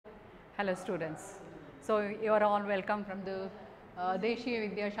Hello students. So you are all welcome from the Deshiya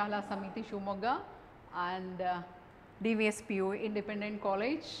Vidyashala Samiti Shivamogga and DVSPU Independent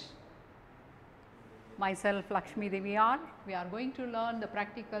College. Myself Lakshmi Devi R. We are going to learn the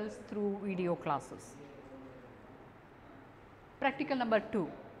practicals through video classes. Practical number 2.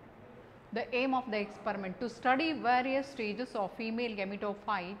 The aim of the experiment to study various stages of female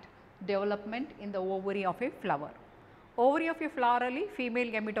gametophyte development in the ovary of a flower. Ovary of a flower alli female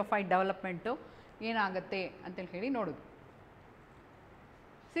gametophyte development ಏನಾಗುತ್ತೆ ಅಂತ ಹೇಳಿ ನೋಡೋದು.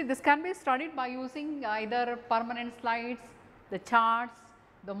 See, this can be studied by using either permanent slides, the charts,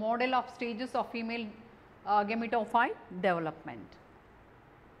 the model of stages of female gametophyte development.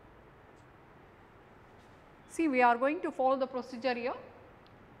 See, we are going to follow the procedure here.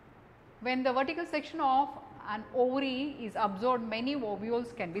 When the vertical section of an ovary is absorbed, many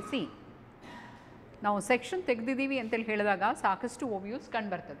ovules can be seen. ನಾವು section ತೆಗೆದಿದ್ದೀವಿ ಅಂತೇಳಿ ಹೇಳಿದಾಗ ಸಾಕಷ್ಟು ovules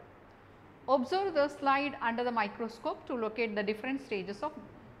ಕಂಡುಬರ್ತದೆ. Observe the slide under the microscope to locate the different stages of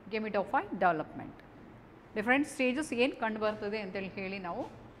gametophyte development. Different stages ಏನು ಕಂಡುಬರ್ತದೆ ಅಂತೇಳಿ ಹೇಳಿ ನಾವು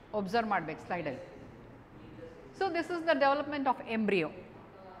ಒಬ್ಸರ್ವ್ ಮಾಡಬೇಕು ಸ್ಲೈಡಲ್ಲಿ. So this is the development of embryo.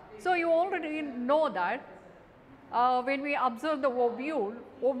 So you already know that when we observe the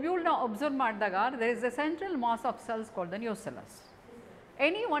ovule na observe ಮಾಡಿದಾಗ there is a central mass of cells called the nucellus.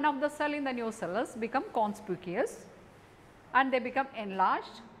 Any one of the cell in the nucellus become conspicuous and they become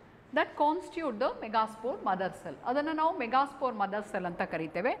enlarged, that constitute the megaspore mother cell. Adanna ನಾವು megaspore mother cell anta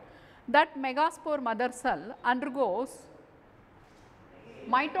kariteve. That megaspore mother cell undergoes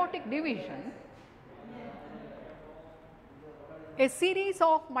mitotic division, a series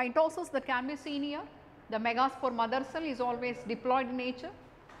of mitosis that can be seen here. The megaspore mother cell is always diploid in nature.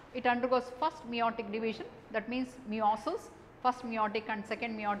 It undergoes first meiotic division, that means meiosis, first meiotic and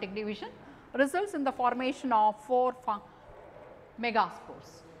second meiotic division results in the formation of 4 megaspores.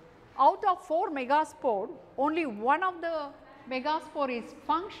 Out of 4 megaspore, only one of the megaspore is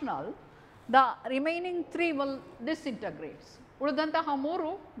functional, the remaining 3 will disintegrate. ಉಳಿದಂತಹ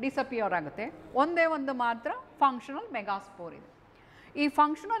 3 disappear ಆಗುತ್ತೆ, ಒಂದೇ ಒಂದು ಮಾತ್ರ functional megaspore ಇದೆ. ಈ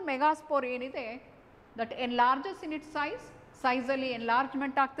functional megaspore ಏನಿದೆ that ಎನ್ಲಾರ್ಜಸ್ in it ಸೈಜಲ್ಲಿ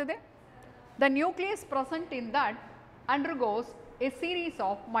enlargement ಆಗ್ತದೆ. The nucleus present in that undergoes a series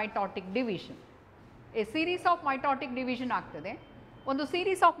of mitotic division. A series of mitotic division ಆಗ್ತದೆ. ಒಂದು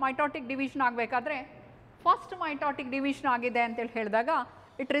series of mitotic division ಆಗಬೇಕಾದ್ರೆ ಫಸ್ಟ್ mitotic division ಆಗಿದೆ ಅಂತ ಹೇಳಿದಾಗ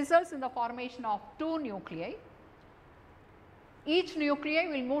it results in the formation of 2 nuclei. Each nuclei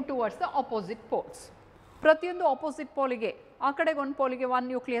will move towards the opposite poles. ಪ್ರತಿಯೊಂದು opposite ಪೋಲಿಗೆ ಆ ಕಡೆಗೆ ಒಂದು ಪೋಲಿಗೆ 1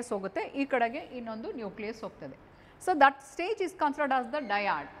 ನ್ಯೂಕ್ಲಿಯಸ್ ಹೋಗುತ್ತೆ, ಈ ಕಡೆಗೆ ಇನ್ನೊಂದು ನ್ಯೂಕ್ಲಿಯಸ್ ಹೋಗ್ತದೆ. So that stage is considered as the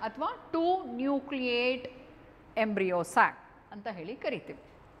dyad ಅಥವಾ 2 nucleate embryo sac ಅಂತ ಹೇಳಿ ಕರಿತೀವಿ.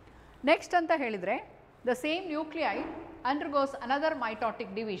 ನೆಕ್ಸ್ಟ್ ಅಂತ ಹೇಳಿದರೆ the same nuclei undergoes another mitotic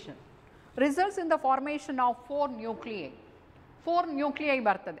division, results in the formation of 4 nuclei. 4 nuclei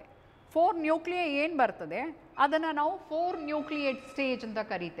ಬರ್ತದೆ. 4 nuclei ಏನು ಬರ್ತದೆ ಅದನ್ನು ನಾವು 4 nucleate stage ಅಂತ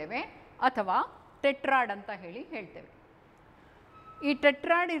ಕರಿತೇವೆ ಅಥವಾ ಟೆಟ್ರಾಡ್ ಅಂತ ಹೇಳಿ ಹೇಳ್ತೇವೆ. ಈ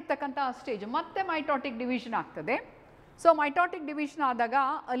ಟೆಟ್ರಾಡ್ ಇರ್ತಕ್ಕಂಥ ಸ್ಟೇಜ್ ಮತ್ತೆ ಮೈಟೋಟಿಕ್ ಡಿವಿಷನ್ ಆಗ್ತದೆ. ಸೊ ಮೈಟೋಟಿಕ್ ಡಿವಿಷನ್ ಆದಾಗ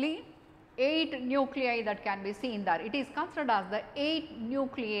ಅಲ್ಲಿ 8 nuclei that can be seen there. It is considered as the 8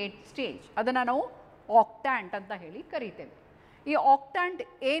 nucleate stage. ಅದನ್ನು ನಾವು octant ಅಂತ ಹೇಳಿ ಕರಿತೇವೆ. ಈ octant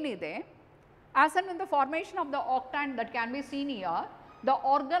ಏನಿದೆ, as and when the formation of the octant that can be seen here, the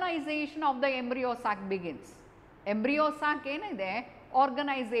organization of the embryo sac begins. Embryo sac ಏನಿದೆ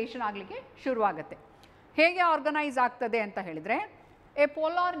organisation ಆಗಲಿಕ್ಕೆ ಶುರುವಾಗುತ್ತೆ. ಹೇಗೆ ಆರ್ಗನೈಸ್ ಆಗ್ತದೆ ಅಂತ ಹೇಳಿದರೆ a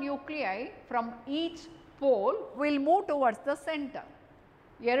polar nuclei from each pole will move towards the center.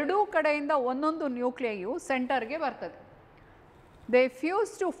 ಎರಡೂ ಕಡೆಯಿಂದ ಒಂದೊಂದು ನ್ಯೂಕ್ಲಿಯು ಸೆಂಟರ್ಗೆ ಬರ್ತದೆ. They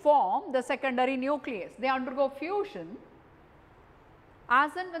fuse to form the secondary nucleus. They undergo fusion.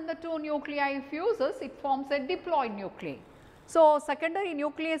 As and when the 2 nuclei fuses, it forms a diploid nuclei. So secondary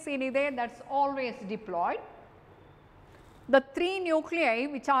nucleus ಏನಿದೆ that's always diploid. The 3 nuclei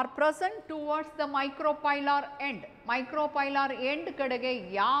which are present towards the micropylar end. Micropylar end ಕಡೆಗೆ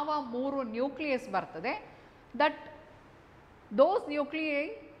ಯಾವ 3 nucleus ಬರ್ತದೆ that those nuclei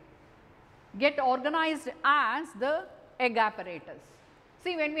get organized as the egg apparatus.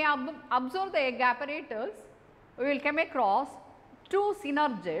 See, when we observe the egg apparatus, we will come across 2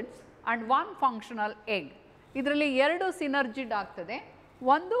 synergids and 1 functional egg. ಇದರಲ್ಲಿ 2 synergid ಆಗ್ತದೆ,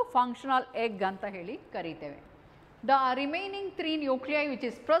 ಒಂದು functional egg ಅಂತ ಹೇಳಿ ಕರಿತೇವೆ. The remaining 3 nuclei which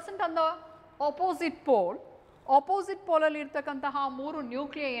is present on the opposite pole ಅಲ್ಲಿ ಇರ್ತಕ್ಕಂತಹ 3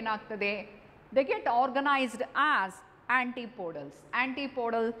 nuclei ಏನಾಗ್ತದೆ, they get organized as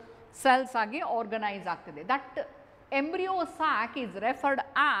antipodal cells ಆಗಿ ಆರ್ಗನೈಸ್ ಆಗ್ತದೆ. That embryo sac is referred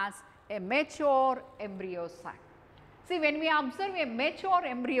as a mature embryo sac. See, when we observe a mature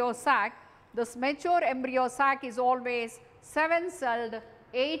embryo sac, this mature embryo sac is always 7-celled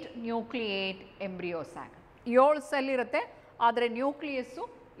 8-nucleate embryo sac. 7 cell irutte, adre nucleus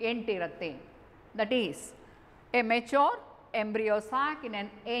 8 irutte. That is a mature embryo sac in an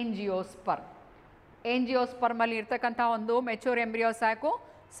angiosperm. Angiosperm alli irtakanta ondu mature embryo sac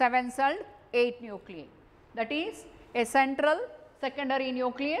 7-celled 8-nucleate. That is a central secondary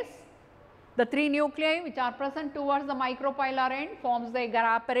nucleus. The 3 nuclei which are present towards the micropylar end forms the agar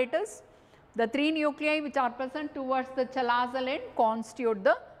apparatus. The 3 nuclei which are present towards the chalazal end constitute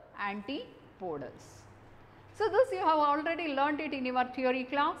the antipodals. So, this you have already learnt it in your theory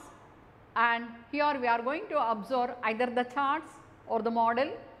class, and here we are going to observe either the charts or the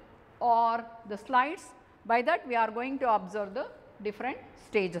model or the slides. By that we are going to observe the different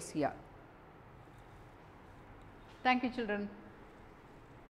stages here. Thank you, children.